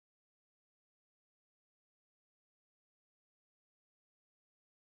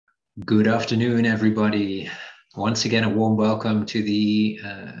Good afternoon, everybody. Once again, a warm welcome to the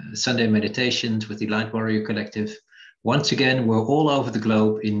Sunday Meditations with the Light Warrior Collective. Once again, we're all over the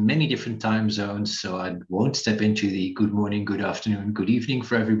globe in many different time zones, so I won't step into the good morning, good afternoon, good evening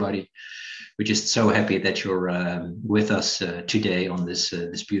for everybody. We're just so happy that you're with us today on this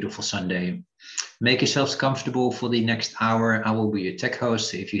beautiful Sunday. Make yourselves comfortable for the next hour. I will be your tech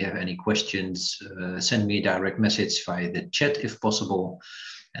host. If you have any questions, send me a direct message via the chat if possible,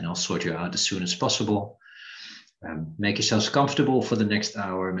 and I'll sort you out as soon as possible. Make yourselves comfortable for the next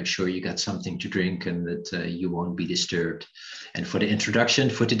hour. Make sure you got something to drink and that you won't be disturbed. And for the introduction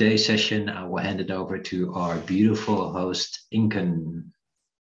for today's session, I will hand it over to our beautiful host, Inken.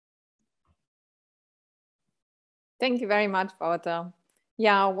 Thank you very much, Wouter.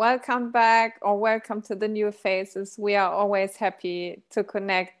 Yeah, welcome back or welcome to the new faces. We are always happy to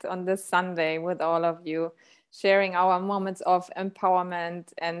connect on this Sunday with all of you, sharing our moments of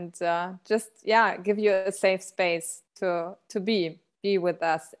empowerment and give you a safe space to be with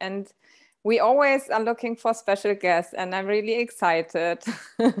us. And we always are looking for special guests, and I'm really excited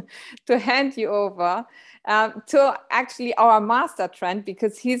to hand you over to actually our master, Trent,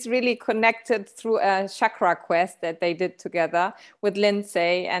 because he's really connected through a chakra quest that they did together with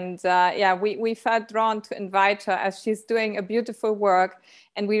Lindsey. And we felt drawn to invite her as she's doing a beautiful work.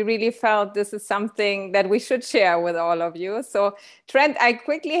 And we really felt this is something that we should share with all of you. So Trent, I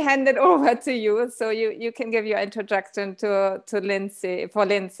quickly hand it over to you so you can give your introduction to Lindsey, for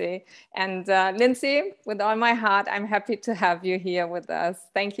Lindsey. And Lindsey, with all my heart, I'm happy to have you here with us.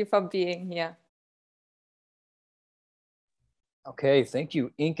 Thank you for being here. Okay, thank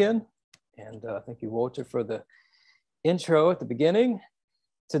you, Inken. And thank you, Walter, for the intro at the beginning.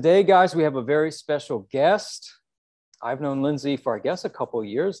 Today, guys, we have a very special guest. I've known Lindsey for, I guess, a couple of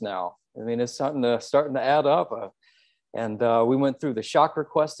years now. I mean, it's starting to add up. We went through the chakra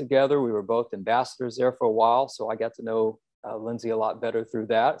quest together. We were both ambassadors there for a while. So I got to know Lindsey a lot better through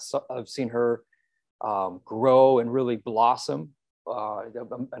that. So I've seen her grow and really blossom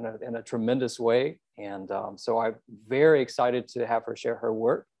in a tremendous way. And so I'm very excited to have her share her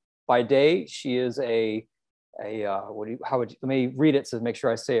work. By day, she is let me read it to make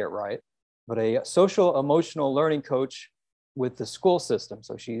sure I say it right. But a social emotional learning coach with the school system.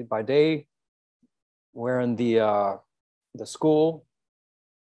 So she, by day, wearing the school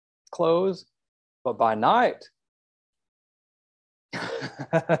clothes, but by night,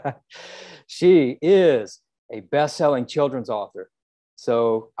 she is a best-selling children's author.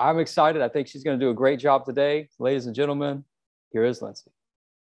 So I'm excited. I think she's going to do a great job today. Ladies and gentlemen, here is Lindsey.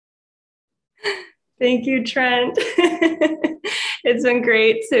 Thank you, Trent. It's been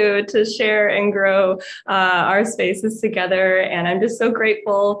great to share and grow our spaces together. And I'm just so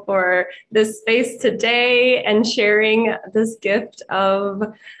grateful for this space today and sharing this gift of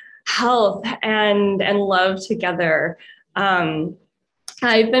health and love together. I've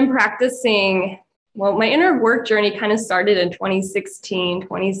been practicing, well, my inner work journey kind of started in 2016,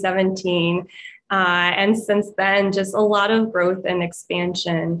 2017. And since then, just a lot of growth and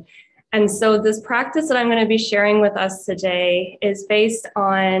expansion. And so this practice that I'm going to be sharing with us today is based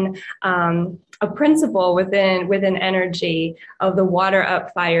on a principle within energy of the water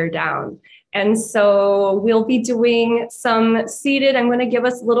up, fire down. And so we'll be doing some seated. I'm going to give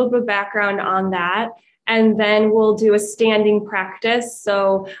us a little bit of background on that. And then we'll do a standing practice.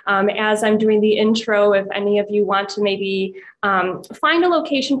 So as I'm doing the intro, if any of you want to maybe find a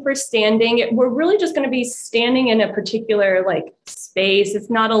location for standing, we're really just going to be standing in a particular space. It's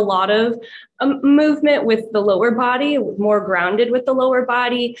not a lot of movement with the lower body, more grounded with the lower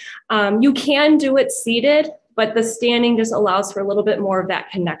body. You can do it seated, but the standing just allows for a little bit more of that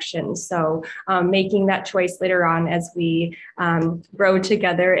connection. So making that choice later on as we grow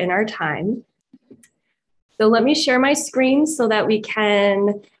together in our time. So let me share my screen so that we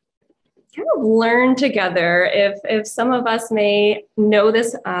can kind of learn together. If some of us may know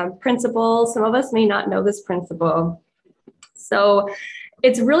this principle, some of us may not know this principle. So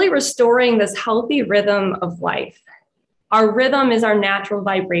it's really restoring this healthy rhythm of life. Our rhythm is our natural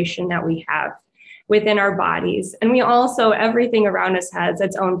vibration that we have within our bodies. And we also, everything around us has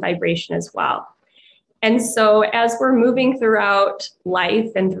its own vibration as well. And so as we're moving throughout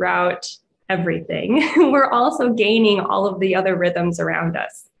life and throughout everything, we're also gaining all of the other rhythms around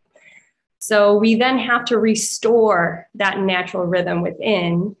us. So we then have to restore that natural rhythm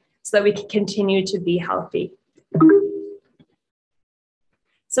within so that we can continue to be healthy.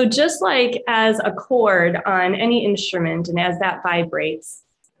 So just like as a chord on any instrument and as that vibrates,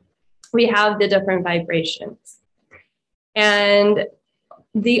 we have the different vibrations. And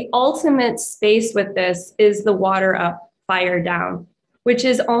the ultimate space with this is the water up, fire down. which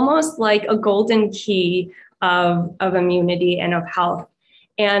is almost like a golden key of immunity and of health.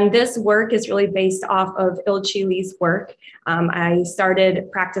 And this work is really based off of Ilchi Lee's work. I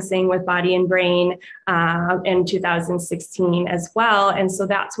started practicing with body and brain in 2016 as well. And so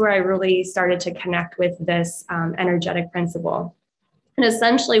that's where I really started to connect with this energetic principle. And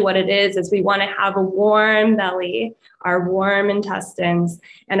essentially what it is we want to have a warm belly, our warm intestines,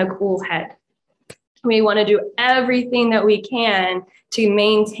 and a cool head. We want to do everything that we can to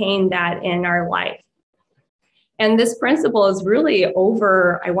maintain that in our life. And this principle is really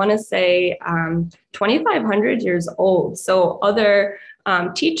over, I want to say, 2,500 years old. So other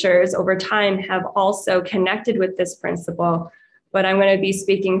teachers over time have also connected with this principle, but I'm going to be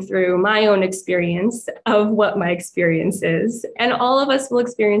speaking through my own experience of what my experience is, and all of us will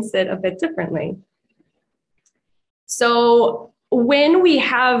experience it a bit differently. So when we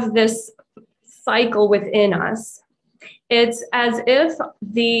have this cycle within us, it's as if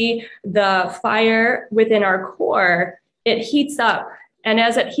the fire within our core, it heats up. And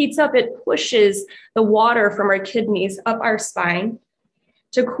as it heats up, it pushes the water from our kidneys up our spine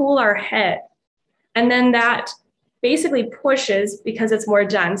to cool our head. And then that basically pushes, because it's more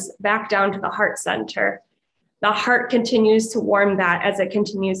dense, back down to the heart center. The heart continues to warm that as it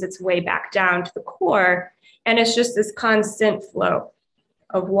continues its way back down to the core. And it's just this constant flow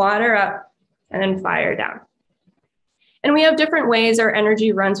of water up and then fire down. And we have different ways our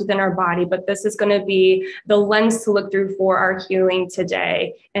energy runs within our body, but this is going to be the lens to look through for our healing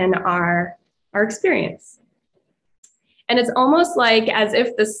today and our experience. And it's almost like as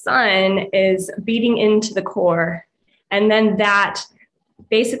if the sun is beating into the core, and then that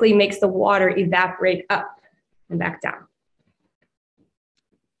basically makes the water evaporate up and back down.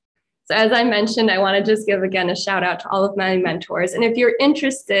 So as I mentioned, I want to just give again a shout out to all of my mentors. And if you're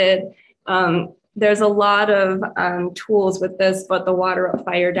interested, there's a lot of tools with this, but the Water Up,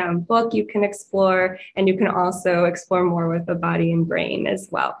 Fire Down book you can explore, and you can also explore more with the body and brain as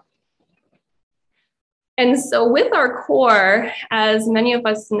well. And so with our core, as many of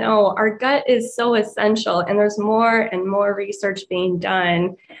us know, our gut is so essential, and there's more and more research being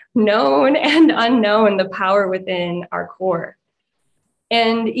done, known and unknown, the power within our core.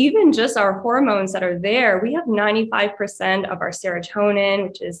 And even just our hormones that are there, we have 95% of our serotonin,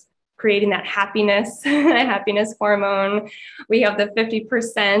 which is creating that happiness, happiness hormone. We have the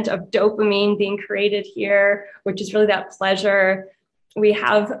 50% of dopamine being created here, which is really that pleasure. We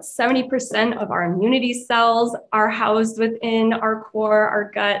have 70% of our immunity cells are housed within our core,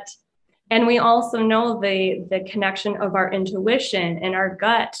 our gut. And we also know the connection of our intuition in our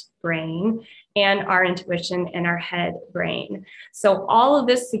gut brain and our intuition in our head brain. So all of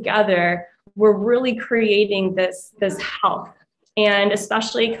this together, we're really creating this health. And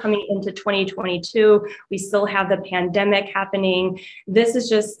especially coming into 2022, we still have the pandemic happening. This is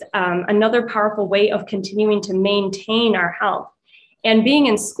just another powerful way of continuing to maintain our health. And being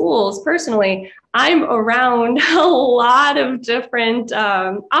in schools, personally, I'm around a lot of different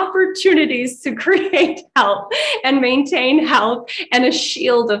opportunities to create health and maintain health and a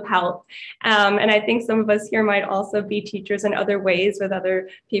shield of health. And I think some of us here might also be teachers in other ways with other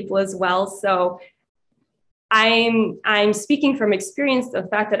people as well. So I'm speaking from experience, the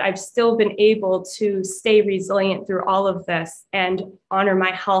fact that I've still been able to stay resilient through all of this and honor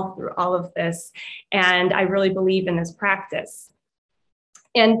my health through all of this. And I really believe in this practice.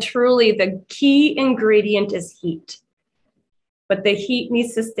 And truly, the key ingredient is heat, but the heat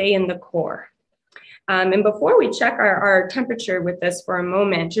needs to stay in the core. And before we check our temperature with this for a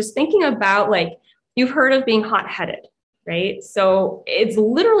moment, just thinking about, like, you've heard of being hot-headed, right? So it's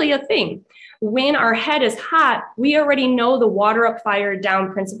literally a thing. When our head is hot, we already know the water up, fire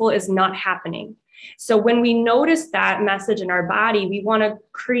down principle is not happening. So when we notice that message in our body, we want to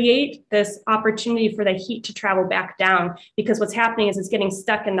create this opportunity for the heat to travel back down, because what's happening is it's getting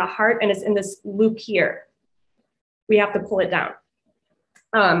stuck in the heart and it's in this loop here. We have to pull it down.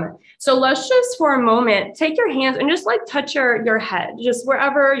 So let's just for a moment, take your hands and just like touch your head, just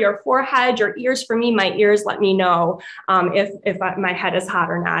wherever, your forehead, your ears. For me, my ears let me know if my head is hot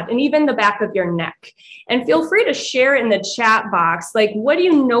or not, and even the back of your neck. And feel free to share in the chat box, like, what do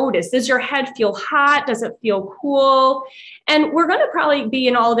you notice? Does your head feel hot? Does it feel cool? And we're gonna probably be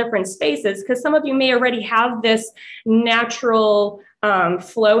in all different spaces, because some of you may already have this natural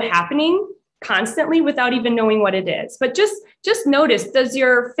flow happening constantly without even knowing what it is. But just notice, does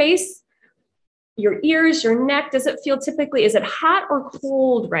your face, your ears, your neck, does it feel typically, is it hot or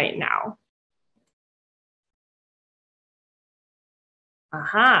cold right now?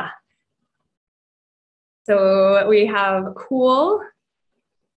 Aha. So we have cool,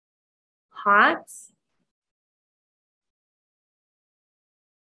 hot,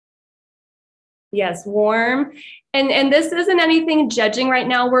 Yes, warm. And this isn't anything judging right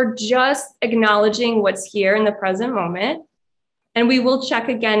now. We're just acknowledging what's here in the present moment. And we will check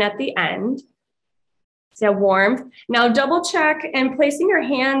again at the end. So warmth. Now double check and placing your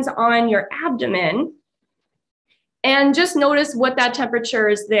hands on your abdomen and just notice what that temperature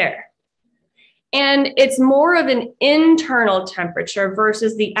is there. And it's more of an internal temperature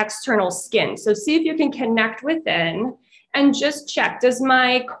versus the external skin. So see if you can connect within and just check, does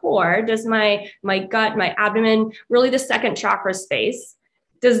my core, does my gut, my abdomen, really the second chakra space,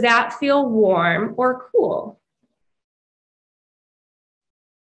 does that feel warm or cool?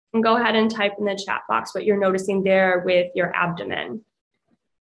 And go ahead and type in the chat box what you're noticing there with your abdomen.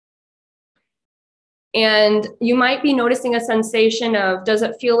 And you might be noticing a sensation of, does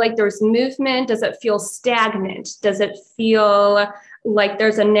it feel like there's movement? Does it feel stagnant? Does it feel like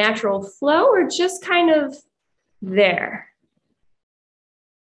there's a natural flow or just kind of there?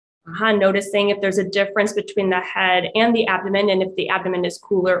 Noticing if there's a difference between the head and the abdomen and if the abdomen is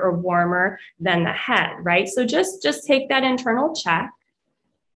cooler or warmer than the head, right? So just take that internal check.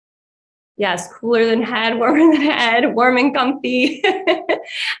 Yes, cooler than head, warmer than head, warm and comfy.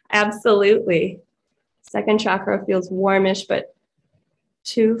 Absolutely. Second chakra feels warmish, but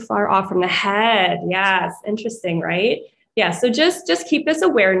too far off from the head. Yes, interesting, right? Yeah, so just keep this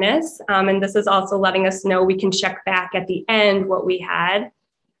awareness. And this is also letting us know we can check back at the end what we had.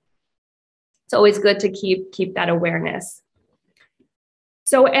 It's always good to keep that awareness.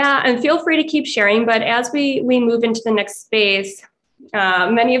 So, and feel free to keep sharing, but as we move into the next space,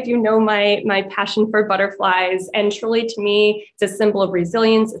 many of you know my passion for butterflies, and truly to me, it's a symbol of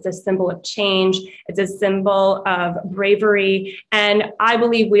resilience. It's a symbol of change. It's a symbol of bravery. And I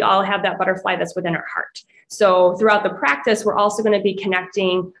believe we all have that butterfly that's within our heart. So throughout the practice, we're also going to be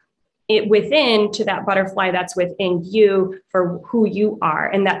connecting it within to that butterfly that's within you for who you are.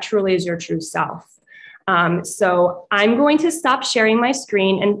 And that truly is your true self. So I'm going to stop sharing my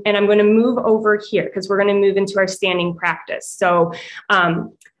screen and I'm going to move over here because we're going to move into our standing practice. So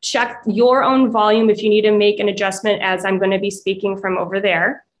check your own volume if you need to make an adjustment, as I'm going to be speaking from over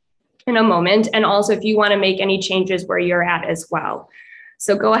there in a moment. And also if you want to make any changes where you're at as well.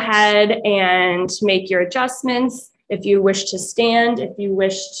 So go ahead and make your adjustments. If you wish to stand, if you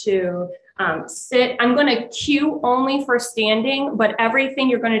wish to sit. I'm going to cue only for standing, but everything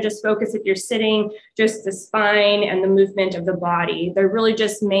you're going to just focus if you're sitting, just the spine and the movement of the body. They're really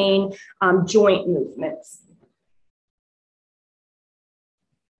just main joint movements.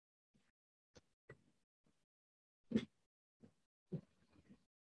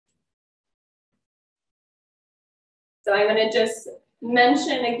 So I'm going to just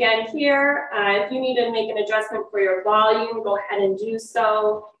mention again here, if you need to make an adjustment for your volume, go ahead and do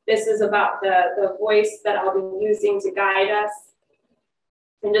so. This is about the voice that I'll be using to guide us.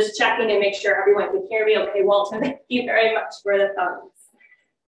 And just checking to make sure everyone can hear me. Okay, Walton, thank you very much for the thumbs.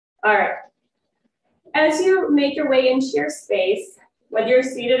 All right. As you make your way into your space, whether you're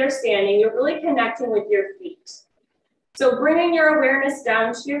seated or standing, you're really connecting with your feet. So bringing your awareness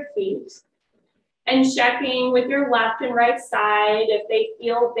down to your feet and checking with your left and right side if they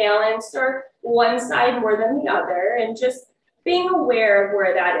feel balanced or one side more than the other, and just being aware of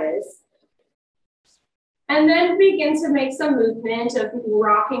where that is. And then begin to make some movement of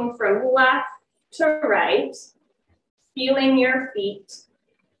rocking from left to right, feeling your feet.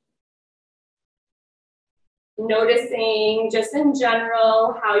 Noticing just in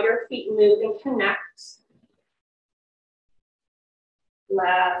general how your feet move and connect.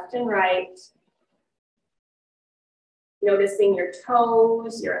 Left and right. Noticing your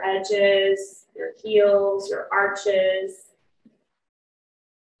toes, your edges, your heels, your arches.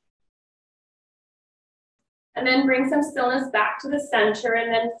 And then bring some stillness back to the center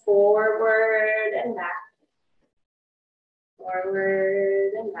and then forward and back.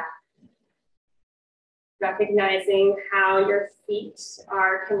 Forward and back. Recognizing how your feet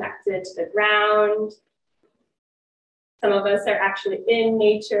are connected to the ground. Some of us are actually in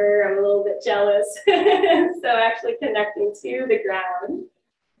nature. I'm a little bit jealous. So actually connecting to the ground.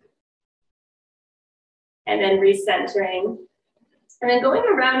 And then recentering. And then going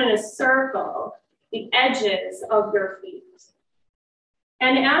around in a circle, the edges of your feet.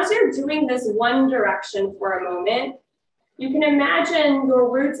 And as you're doing this one direction for a moment, you can imagine your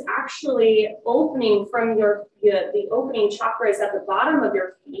roots actually opening from the opening chakras at the bottom of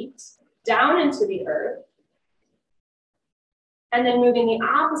your feet down into the earth. And then moving the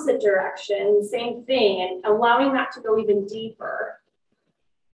opposite direction, same thing, and allowing that to go even deeper.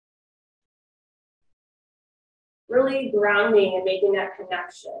 Really grounding and making that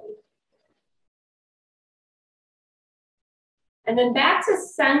connection. And then back to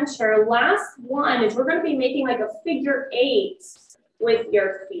center. Last one is we're going to be making like a figure 8 with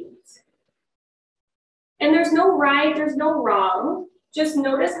your feet. And there's no right, there's no wrong. Just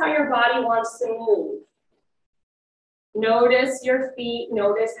notice how your body wants to move. Notice your feet,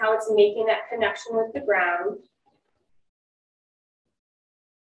 notice how it's making that connection with the ground.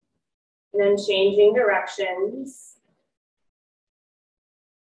 And then changing directions.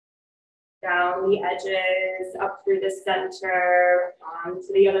 Down the edges, up through the center,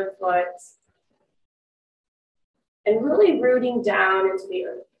 onto the other foot. And really rooting down into the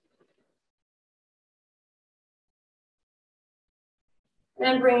earth. And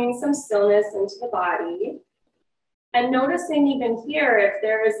then bringing some stillness into the body. And noticing even here if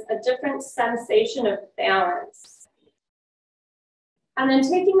there is a different sensation of balance. And then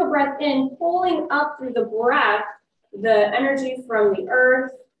taking a breath in, pulling up through the breath, the energy from the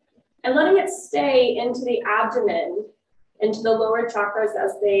earth, and letting it stay into the abdomen, into the lower chakras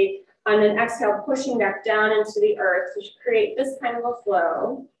as they, on an exhale, pushing back down into the earth to create this kind of a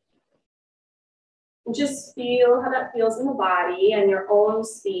flow. And just feel how that feels in the body and your own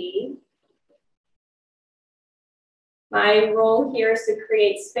speed. My role here is to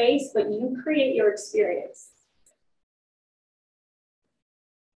create space, but you create your experience.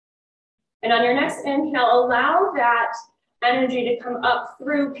 And on your next inhale, allow that energy to come up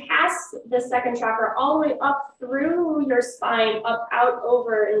through past the second chakra, all the way up through your spine, up, out,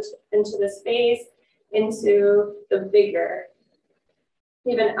 over into the space, into the vigor,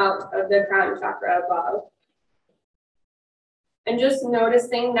 even out of the crown chakra above. And just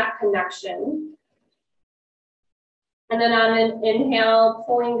noticing that connection. And then on an inhale,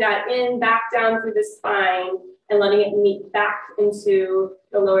 pulling that in, back down through the spine, and letting it meet back into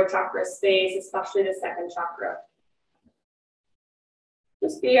the lower chakra space, especially the second chakra.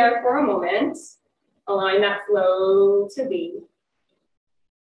 Just be here for a moment, allowing that flow to be.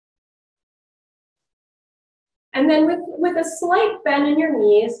 And then with a slight bend in your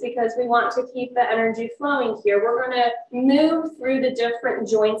knees, because we want to keep the energy flowing here, we're going to move through the different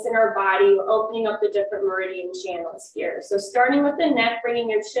joints in our body, opening up the different meridian channels here. So starting with the neck, bringing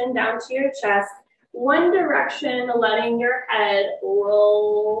your chin down to your chest, one direction, letting your head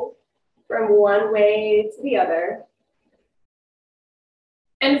roll from one way to the other.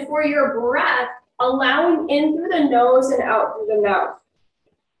 And for your breath, allowing in through the nose and out through the mouth.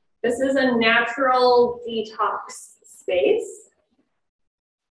 This is a natural detox space.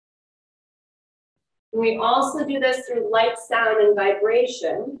 We also do this through light, sound, and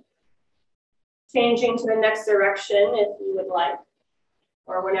vibration, changing to the next direction if you would like,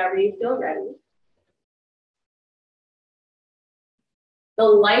 or whenever you feel ready. The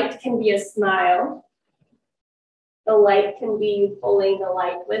light can be a smile. The light can be you pulling the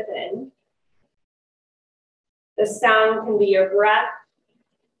light within. The sound can be your breath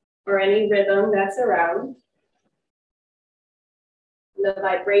or any rhythm that's around. And the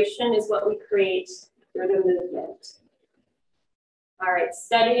vibration is what we create through the movement. All right,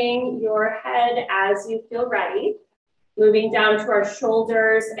 steadying your head as you feel ready. Moving down to our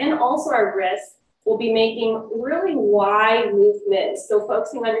shoulders and also our wrists. We'll be making really wide movements. So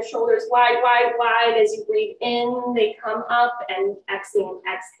focusing on your shoulders wide, wide, wide. As you breathe in, they come up, and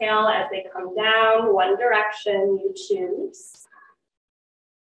exhale as they come down. One direction you choose.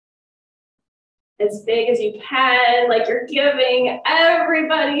 As big as you can, like you're giving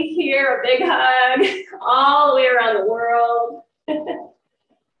everybody here a big hug all the way around the world.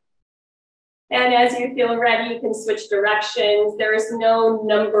 And as you feel ready, you can switch directions. There is no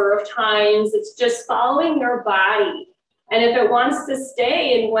number of times. It's just following your body. And if it wants to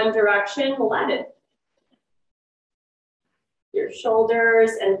stay in one direction, let it. Your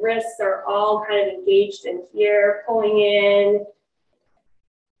shoulders and wrists are all kind of engaged in here, pulling in,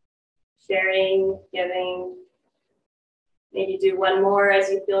 sharing, giving. Maybe do one more as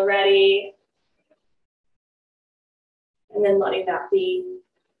you feel ready. And then letting that be.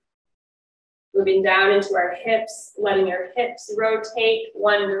 Moving down into our hips, letting your hips rotate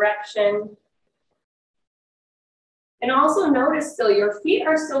one direction. And also notice still, your feet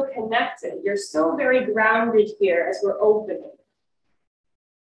are still connected. You're still very grounded here as we're opening.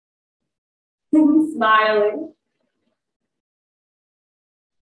 Smiling.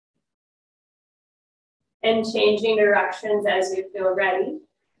 And changing directions as you feel ready.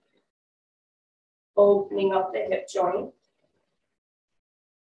 Opening up the hip joint.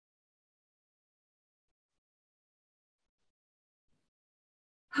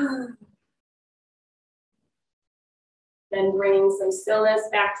 Then bringing some stillness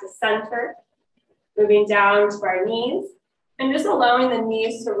back to center, moving down to our knees, and just allowing the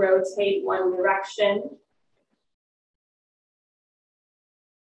knees to rotate one direction.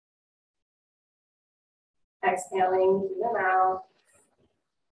 Exhaling through the mouth.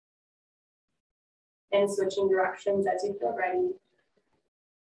 And switching directions as you feel ready.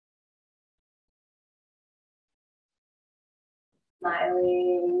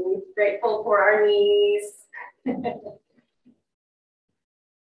 Smiling, grateful for our knees.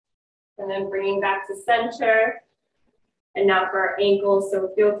 And then bringing back to center. And now for our ankles, so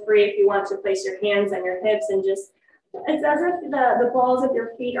feel free if you want to place your hands on your hips and just, it's as if the balls of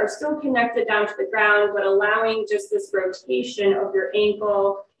your feet are still connected down to the ground, but allowing just this rotation of your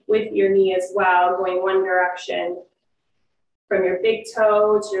ankle with your knee as well, going one direction from your big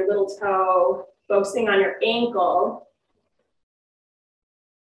toe to your little toe, focusing on your ankle,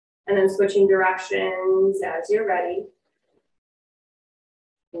 and then switching directions as you're ready.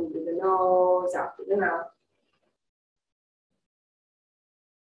 In through the nose, out through the mouth.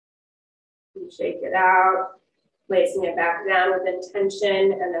 And shake it out, placing it back down with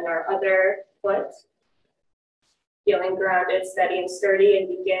intention, and then our other foot. Feeling grounded, steady, and sturdy, and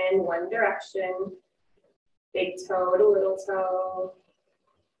begin one direction. Big toe to little toe.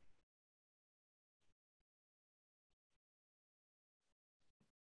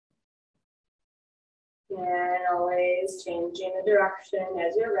 And always changing the direction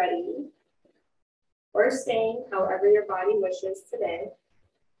as you're ready. Or staying however your body wishes today.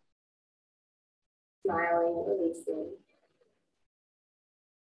 Smiling, releasing.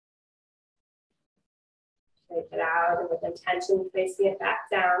 Shake it out, and with intention, placing it back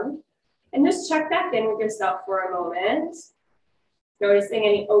down. And just check back in with yourself for a moment. Noticing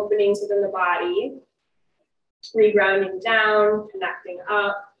any openings within the body. Regrounding down, connecting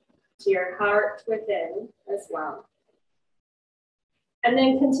up to your heart within as well. And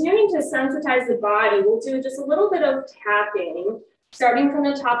then continuing to sensitize the body, we'll do just a little bit of tapping, starting from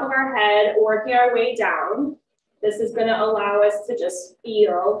the top of our head, working our way down. This is going to allow us to just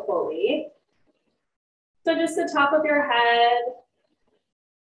feel fully. So just the top of your head,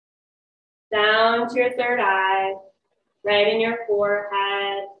 down to your third eye, right in your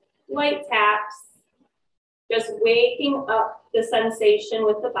forehead, light taps, just waking up the sensation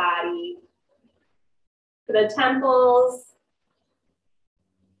with the body. To the temples,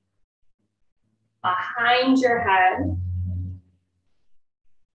 behind your head.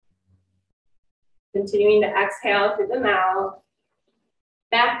 Continuing to exhale through the mouth,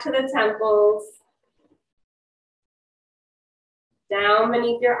 back to the temples, down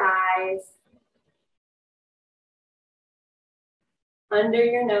beneath your eyes, under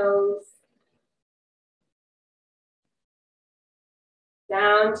your nose,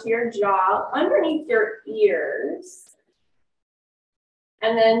 down to your jaw, underneath your ears,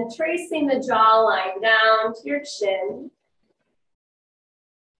 and then tracing the jawline down to your chin,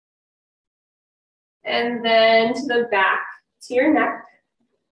 and then to the back, to your neck,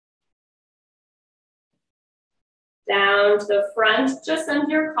 down to the front, just under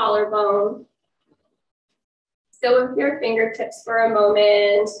your collarbone. Still with your fingertips for a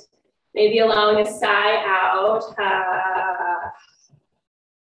moment, maybe allowing a sigh out.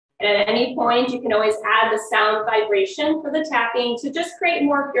 And at any point, you can always add the sound vibration for the tapping to just create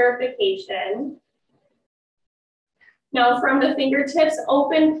more purification. Now from the fingertips,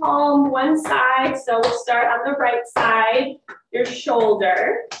 open palm one side. So we'll start on the right side, your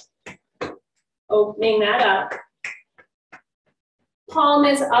shoulder, opening that up. Palm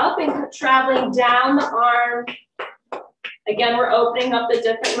is up and traveling down the arm. Again, we're opening up the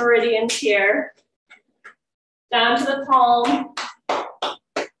different meridians here. Down to the palm,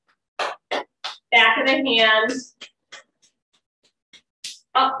 back of the hand,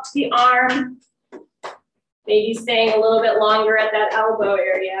 up to the arm, maybe staying a little bit longer at that elbow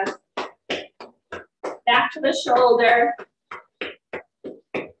area. Back to the shoulder,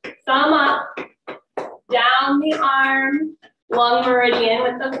 thumb up, down the arm, long meridian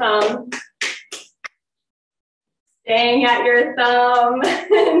with the thumb. Staying at your thumb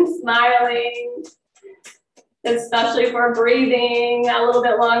and smiling, especially if we're breathing a little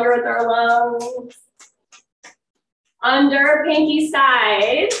bit longer with our lungs. Under pinky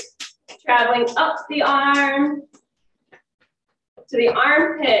side, traveling up the arm to the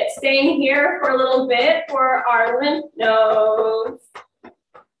armpit, staying here for a little bit for our lymph nodes.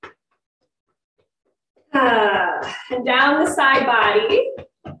 And down the side body.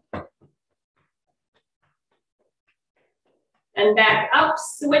 And back up,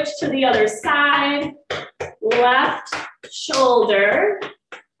 switch to the other side. Left shoulder,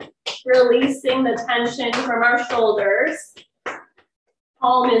 releasing the tension from our shoulders.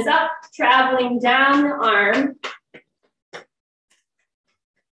 Palm is up, traveling down the arm.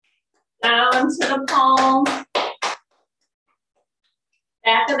 Down to the palm.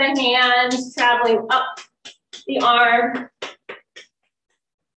 Back of the hand, traveling up the arm,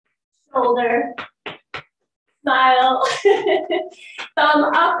 shoulder, smile, thumb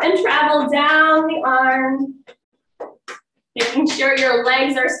up and travel down the arm, making sure your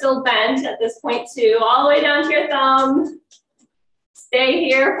legs are still bent at this point too, all the way down to your thumb. Stay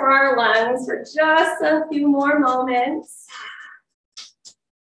here for our lungs for just a few more moments.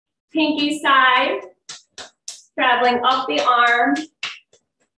 Pinky side, traveling up the arm,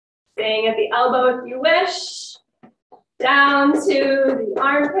 staying at the elbow if you wish, down to the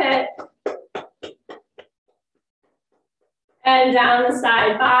armpit, and down the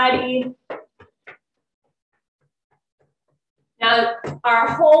side body. Now,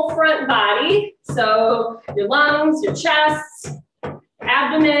 our whole front body, so your lungs, your chest,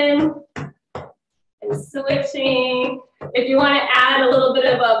 abdomen, and switching. If you want to add a little bit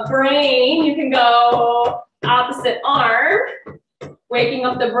of a brain, you can go opposite arm, waking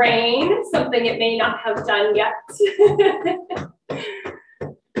up the brain, something it may not have done yet.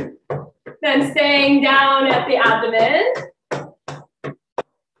 Then staying down at the abdomen.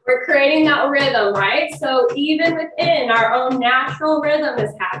 We're creating that rhythm, right? So even within our own natural rhythm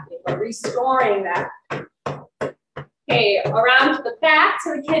is happening. We're restoring that. Okay, around to the back,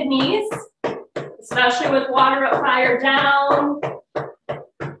 to the kidneys, especially with water up, fire down,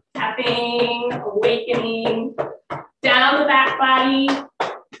 tapping, awakening, down the back body,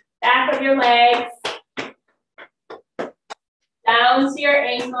 back of your legs, down to your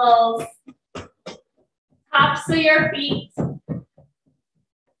ankles, tops of your feet,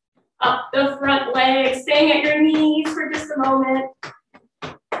 up the front legs, staying at your knees for just a moment,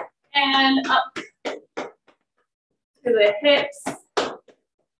 and up to the hips.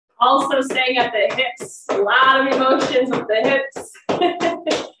 Also staying at the hips, a lot of emotions with the hips.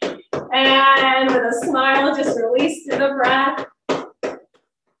 And with a smile, just release to the breath.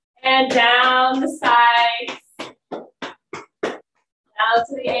 And down the sides, down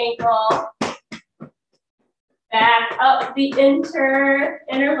to the ankle, back up the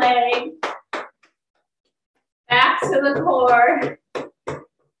inner leg, back to the core.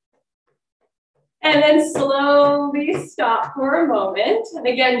 And then slowly stop for a moment. And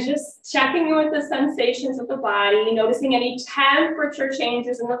again, just checking in with the sensations of the body, noticing any temperature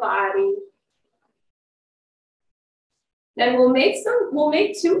changes in the body. Then we'll make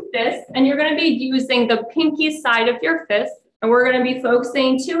two fists, and you're going to be using the pinky side of your fist. And we're going to be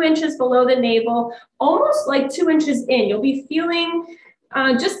focusing 2 inches below the navel, almost like 2 inches in. You'll be feeling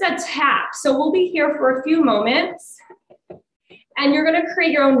just a tap. So we'll be here for a few moments. And you're going to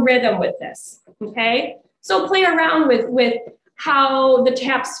create your own rhythm with this, okay? So play around with how the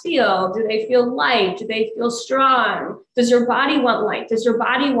taps feel. Do they feel light? Do they feel strong? Does your body want light? Does your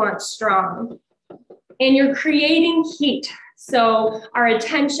body want strong? And you're creating heat. So our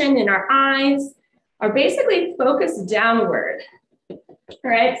attention and our eyes are basically focused downward, all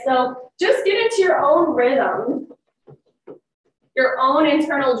right? So just get into your own rhythm, your own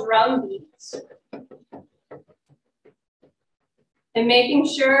internal drum beat. And making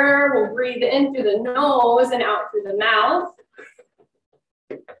sure we'll breathe in through the nose and out through the mouth,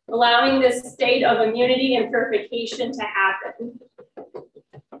 allowing this state of immunity and purification to happen.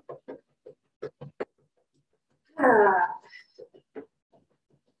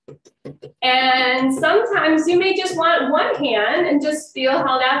 And sometimes you may just want one hand and just feel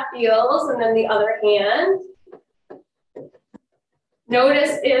how that feels, and then the other hand.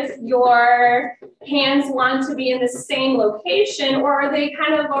 Notice if your hands want to be in the same location, or are they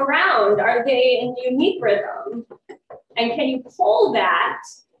kind of around? Are they in unique rhythm? And can you pull that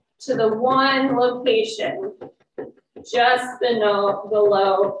to the one location just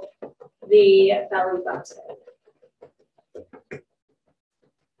below the belly button?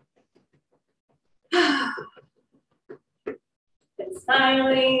 And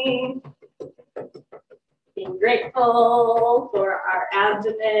smiling. Being grateful for our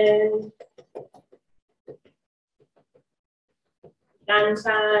abdomen.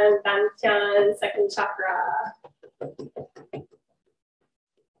 Danchan, Danchan, second chakra.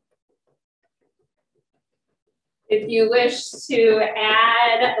 If you wish to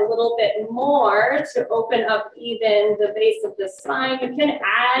add a little bit more to open up even the base of the spine, you can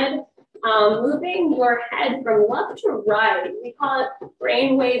add moving your head from left to right. We call it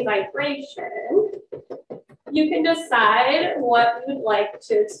brainwave vibration. You can decide what you would like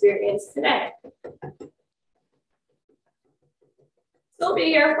to experience today. So be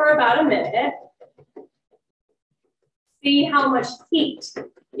here for about a minute. See how much heat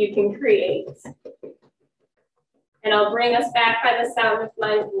you can create. And I'll bring us back by the sound of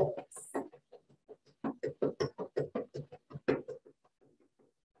my voice.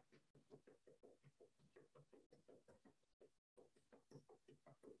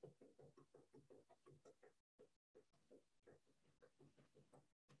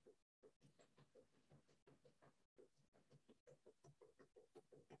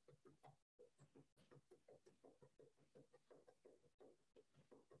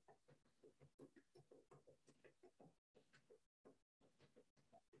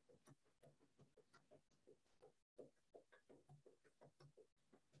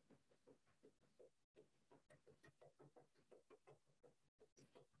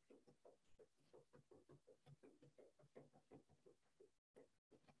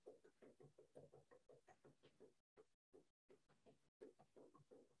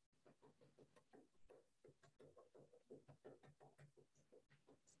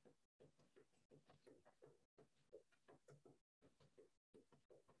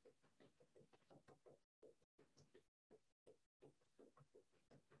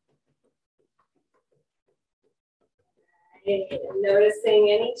 Noticing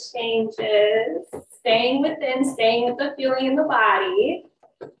any changes, staying within, staying with the feeling in the body.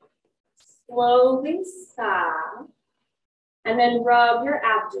 Slowly stop, and then rub your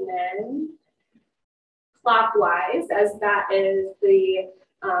abdomen clockwise, as that is the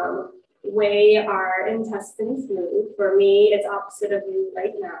way our intestines move. For me, it's opposite of you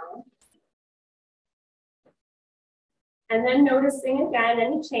right now. And then noticing again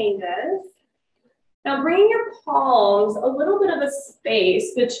any changes. Now bring your palms a little bit of a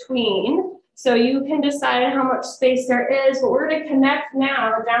space between, so you can decide how much space there is, but we're gonna connect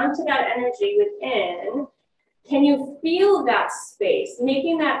now down to that energy within. Can you feel that space,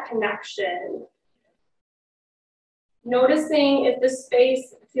 making that connection? Noticing if the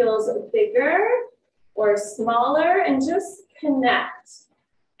space feels bigger or smaller, and just connect.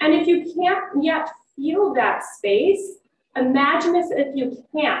 And if you can't yet feel that space, imagine as if you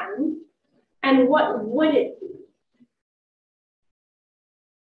can. And what would it be?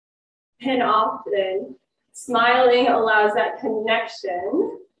 And often, smiling allows that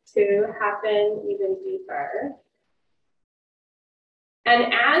connection to happen even deeper.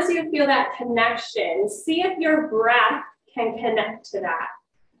 And as you feel that connection, see if your breath can connect to that.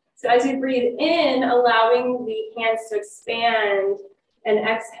 So as you breathe in, allowing the hands to expand, and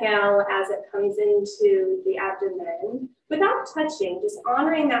exhale as it comes into the abdomen, without touching, just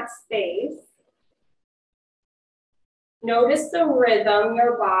honoring that space. Notice the rhythm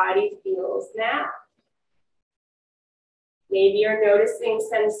your body feels now. Maybe you're noticing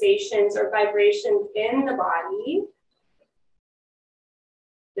sensations or vibrations in the body,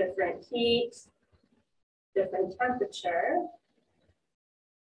 different heat, different temperature.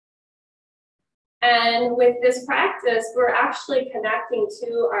 And with this practice, we're actually connecting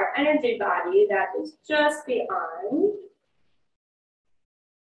to our energy body that is just beyond.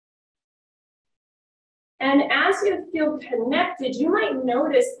 And as you feel connected, you might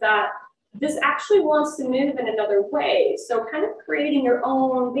notice that this actually wants to move in another way. So kind of creating your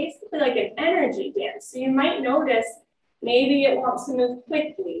own, basically like an energy dance. So you might notice maybe it wants to move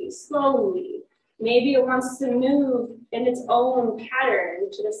quickly, slowly. Maybe it wants to move in its own pattern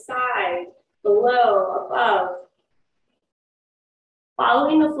to the side, below, above.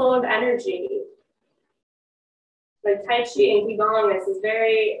 Following the flow of energy. Like Tai Chi and Qigong, this is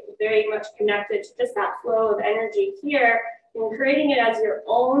very, very much connected to just that flow of energy here, and creating it as your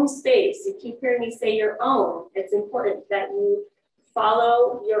own space. You keep hearing me say your own. It's important that you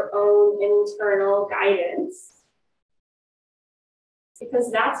follow your own internal guidance,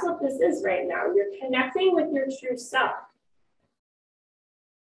 because that's what this is right now. You're connecting with your true self.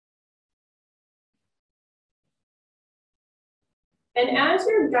 And as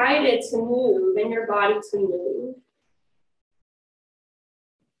you're guided to move and your body to move,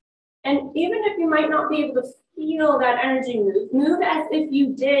 and even if you might not be able to feel that energy move, move as if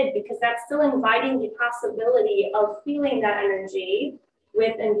you did, because that's still inviting the possibility of feeling that energy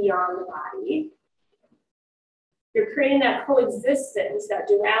with and beyond the body. You're creating that coexistence, that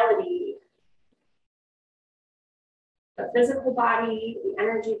duality, the physical body, the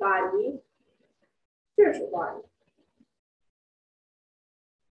energy body, spiritual body.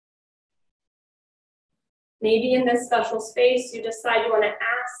 Maybe in this special space, you decide you want to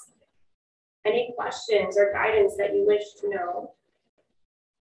ask any questions or guidance that you wish to know.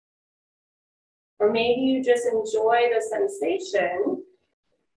 Or maybe you just enjoy the sensation,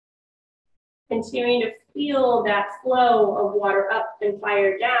 continuing to feel that flow of water up and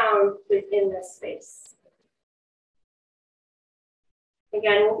fire down within this space.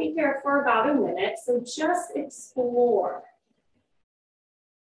 Again, we'll be here for about a minute, so just explore.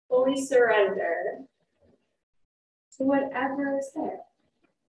 Fully surrender to whatever is there.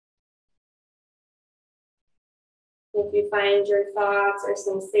 If you find your thoughts or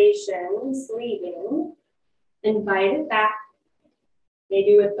sensations leaving, invite it back.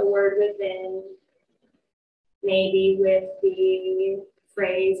 Maybe with the word within, maybe with the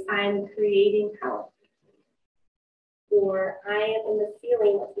phrase, I'm creating health, or I am in the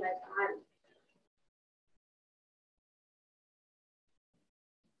feeling of my body.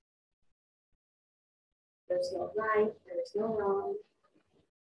 There's no right, there's no wrong.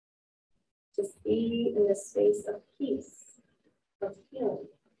 Just be in the space of peace, of healing,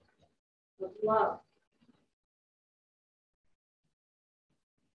 of love,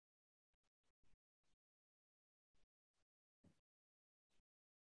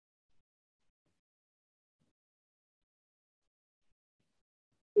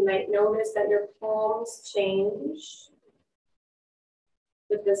 You might notice that your palms change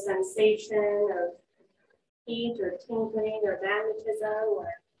with the sensation of heat or tingling or magnetism or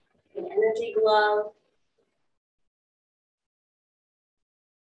an energy glow.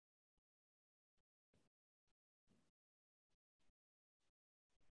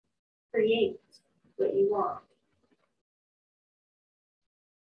 Create what you want.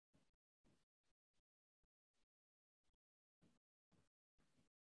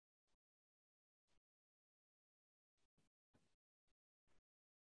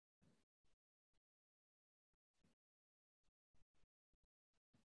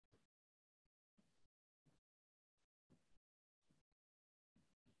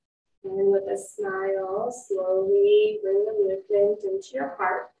 And with a smile, slowly bring the movement into your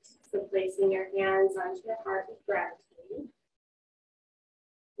heart. So placing your hands onto your heart with gratitude.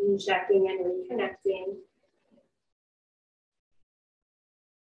 And checking and reconnecting.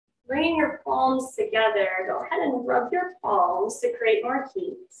 Bringing your palms together, go ahead and rub your palms to create more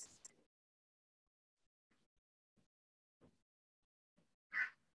heat.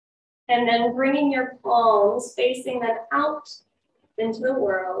 And then bringing your palms, facing them out into the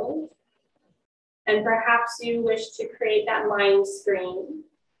world. And perhaps you wish to create that mind screen.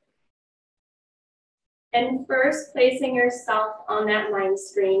 And first placing yourself on that mind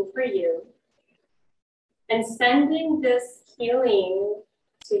screen for you. And sending this healing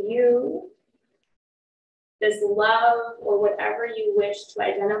to you, this love or whatever you wish to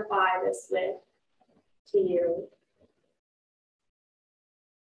identify this with to you.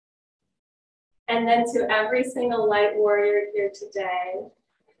 And then to every single light warrior here today,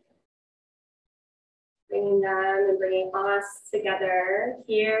 bringing them and bringing us together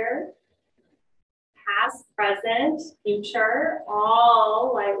here, past, present, future,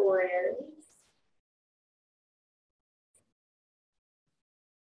 all light warriors.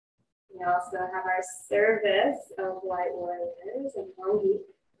 We also have our service of light warriors in 1 week.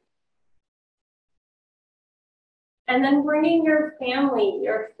 And then bringing your family,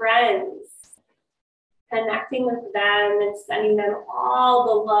 your friends, connecting with them and sending them all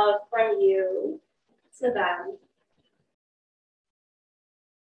the love from you to them.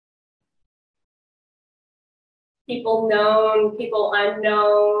 People known, people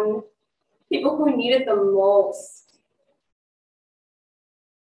unknown, people who need it the most.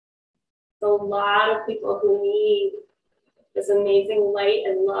 A lot of people who need this amazing light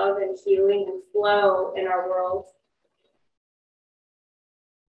and love and healing and flow in our world.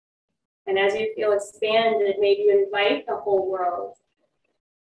 And as you feel expanded, maybe you invite the whole world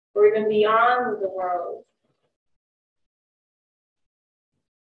or even beyond the world.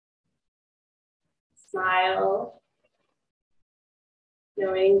 Smile,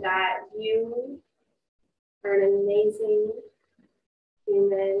 knowing that you are an amazing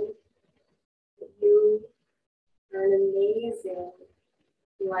human. You are an amazing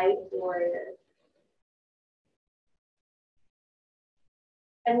light warrior.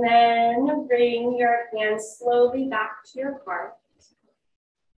 And then bring your hands slowly back to your heart.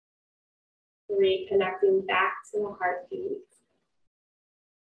 Reconnecting back to the heartbeat.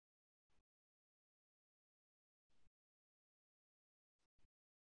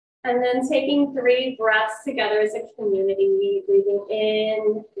 And then taking 3 breaths together as a community, breathing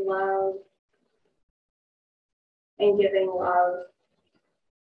in love and giving love.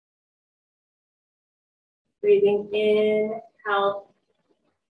 Breathing in health.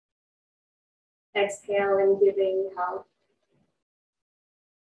 Exhale and giving health.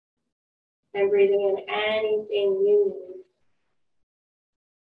 And breathing in anything you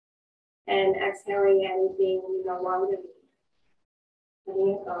need. And exhaling anything you no longer need. Letting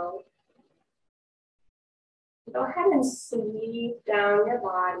it go. Go ahead and sweep down your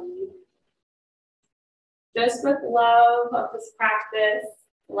body. Just with love of this practice,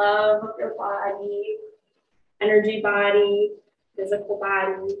 love of your body, energy body, physical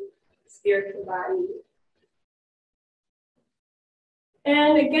body, spiritual body.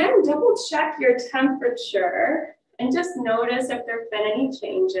 And again, double check your temperature and just notice if there have been any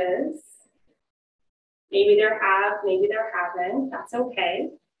changes. Maybe there have, maybe there haven't. That's okay.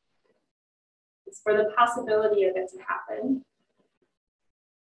 It's for the possibility of it to happen.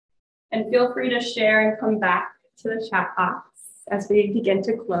 And feel free to share and come back to the chat box as we begin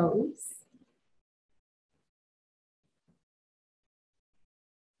to close.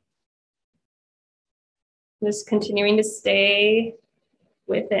 Just continuing to stay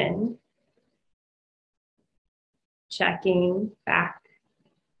within, checking back.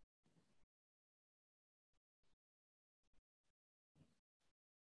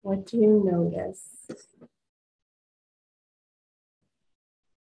 What do you notice?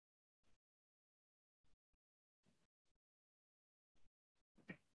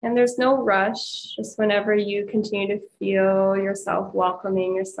 And there's no rush, just whenever you continue to feel yourself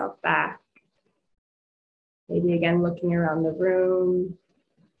welcoming yourself back. Maybe again, looking around the room,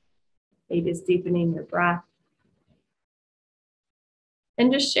 maybe it's deepening your breath.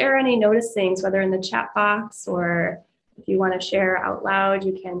 And just share any noticings, whether in the chat box or if you want to share out loud,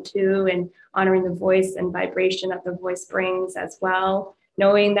 you can too, and honoring the voice and vibration that the voice brings as well,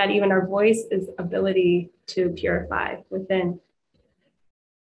 knowing that even our voice is ability to purify within.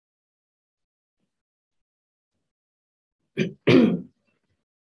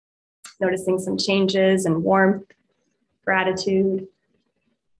 Noticing some changes and warmth, gratitude.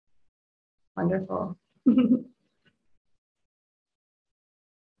 Wonderful.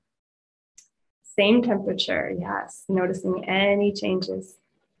 Same temperature, yes. Noticing any changes.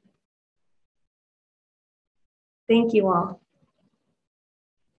 Thank you all.